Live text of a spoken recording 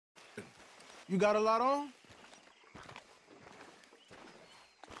You got a lot on?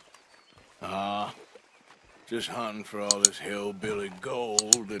 Just hunting for all this hillbilly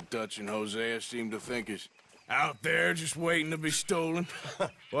gold that Dutch and Hosea seem to think is out there just waiting to be stolen.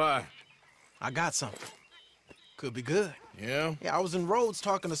 Why? I got something. Could be good. Yeah? Yeah, I was in Rhodes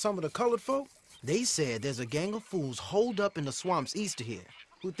talking to some of the colored folk. They said there's a gang of fools holed up in the swamps east of here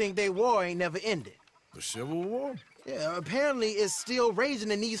who think their war ain't never ended. The Civil War? Yeah, apparently it's still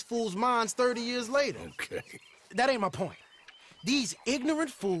raging in these fools' minds 30 years later. Okay. That ain't my point. These ignorant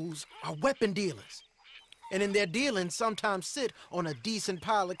fools are weapon dealers. And in their dealings sometimes sit on a decent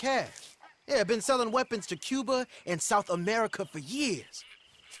pile of cash. Yeah, been selling weapons to Cuba and South America for years.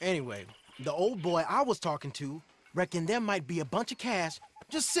 Anyway, the old boy I was talking to reckoned there might be a bunch of cash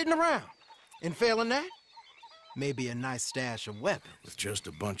just sitting around. And failing that, maybe a nice stash of weapons. With just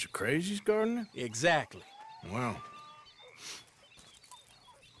a bunch of crazies guarding it? Exactly. Well,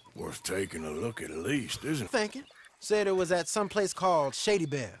 worth taking a look at least, isn't it? Thinking. Said it was at some place called Shady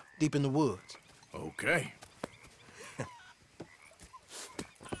Belle, deep in the woods. Okay.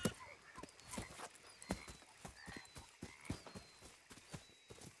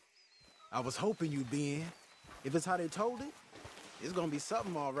 I was hoping you'd be in. If it's how they told it, it's gonna be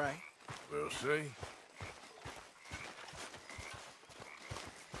something all right. We'll see.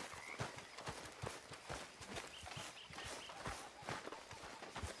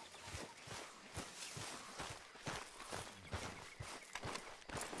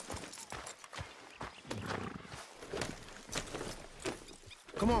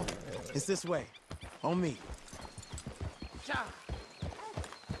 Come on, it's this way. On me. Cha!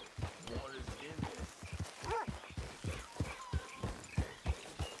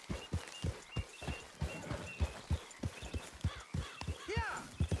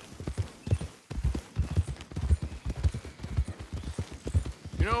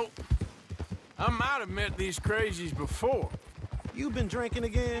 You know, I might have met these crazies before. You been drinking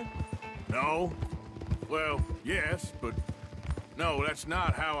again? No. Well, yes, but no, that's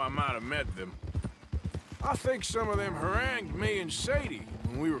not how I might have met them. I think some of them harangued me and Sadie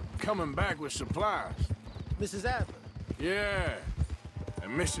when we were coming back with supplies. Mrs. Adler? Yeah,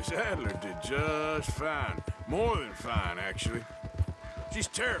 and Mrs. Adler did just fine. More than fine, actually. She's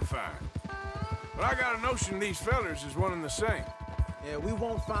terrifying. But I got a notion these fellers is one and the same. Yeah, we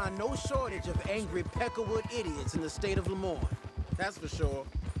won't find no shortage of angry Peckerwood idiots in the state of Lemoyne. That's for sure.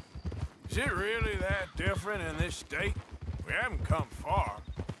 Is it really that different in this state? We haven't come far.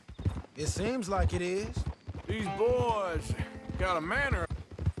 It seems like it is. These boys got a manner.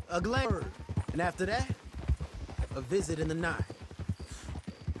 A glamour. And after that, a visit in the night.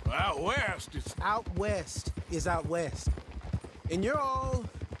 Out west, it's... Out west is out west. And you're all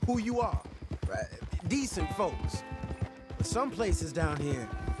who you are. Right? Decent folks. But some places down here,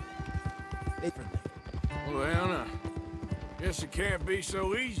 differently. Well, then, guess it can't be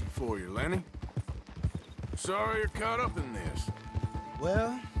so easy for you, Lenny. Sorry you're caught up in this.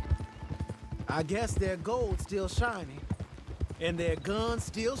 Well, I guess their gold's still shining, and their guns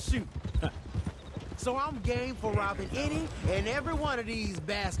still shoot. So I'm game for robbing any and every one of these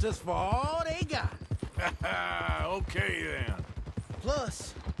bastards for all they got. Okay, then.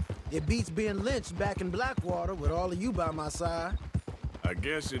 Plus, it beats being lynched back in Blackwater with all of you by my side. I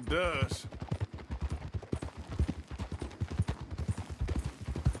guess it does.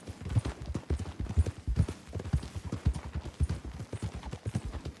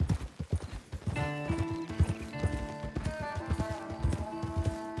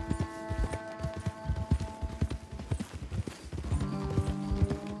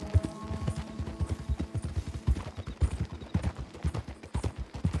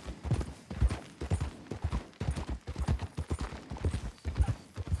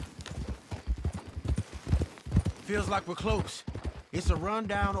 Feels like we're close. It's a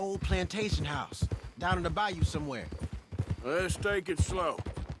rundown old plantation house, down in the bayou somewhere. Let's take it slow.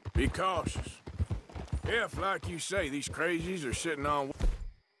 Be cautious. If, like you say, these crazies are sitting on...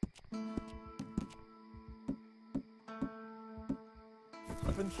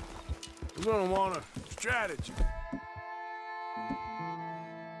 weapons, we're gonna want a strategy.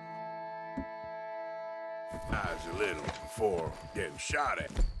 Eyes a little before getting shot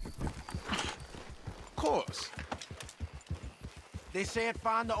at. Of course. They said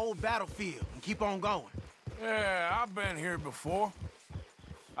find the old battlefield and keep on going. Yeah, I've been here before.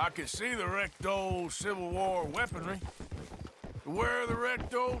 I can see the wrecked old Civil War weaponry. Where are the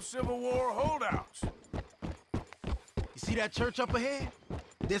wrecked old Civil War holdouts? You see that church up ahead?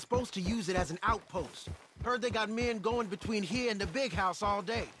 They're supposed to use it as an outpost. Heard they got men going between here and the big house all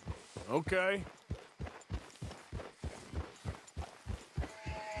day. Okay.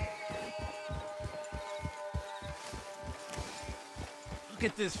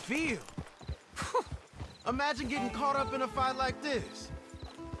 Look at this field. Imagine getting caught up in a fight like this.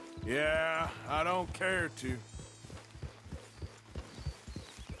 Yeah, I don't care to.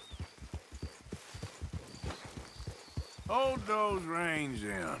 Hold those reins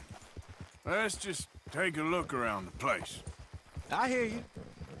in. Let's just take a look around the place. I hear you.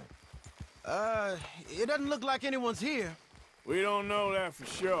 It doesn't look like anyone's here. We don't know that for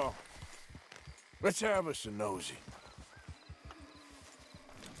sure. Let's have us a nosy.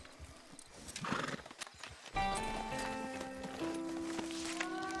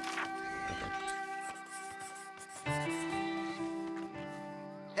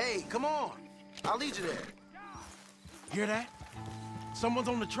 Hey, come on. I'll lead you there. Hear that? Someone's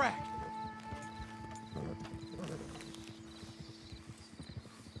on the track.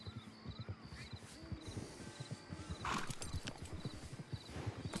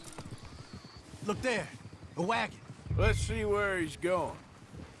 Look there, a wagon. Let's see where he's going.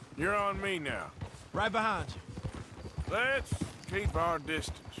 You're on me now. Right behind you. Let's keep our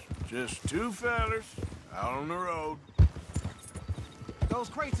distance. Just two fellers out on the road. Those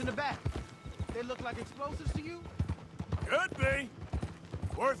crates in the back, they look like explosives to you? Could be.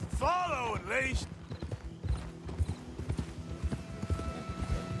 Worth a follow, at least.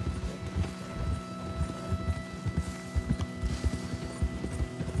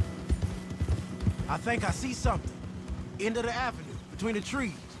 I think I see something. End of the avenue, between the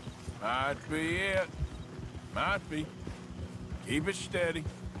trees. Might be it. Might be. Keep it steady.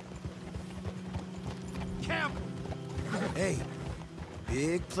 Camp! Hey,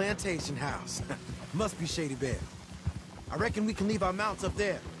 big plantation house. Must be Shady Belle. I reckon we can leave our mounts up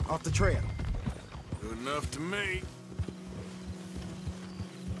there, off the trail. Good enough to me.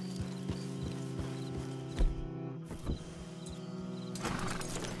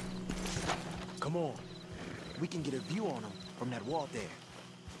 Come on. We can get a view on them from that wall there.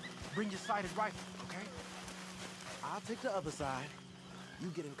 Bring your sighted rifle, okay? I'll take the other side. You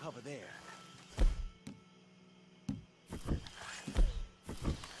get in cover there.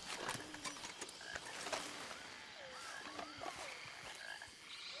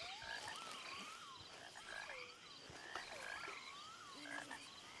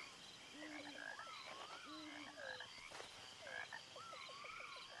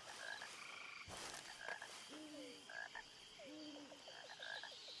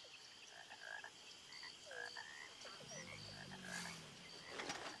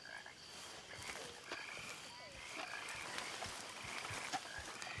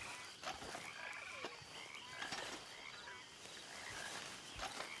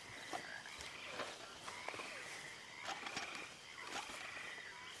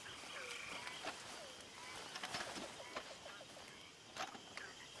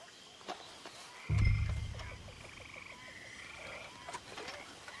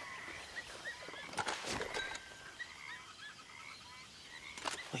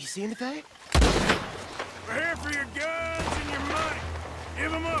 Oh, you see anything? We're here for your guns and your money.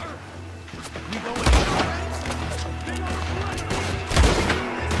 Give them up. We don't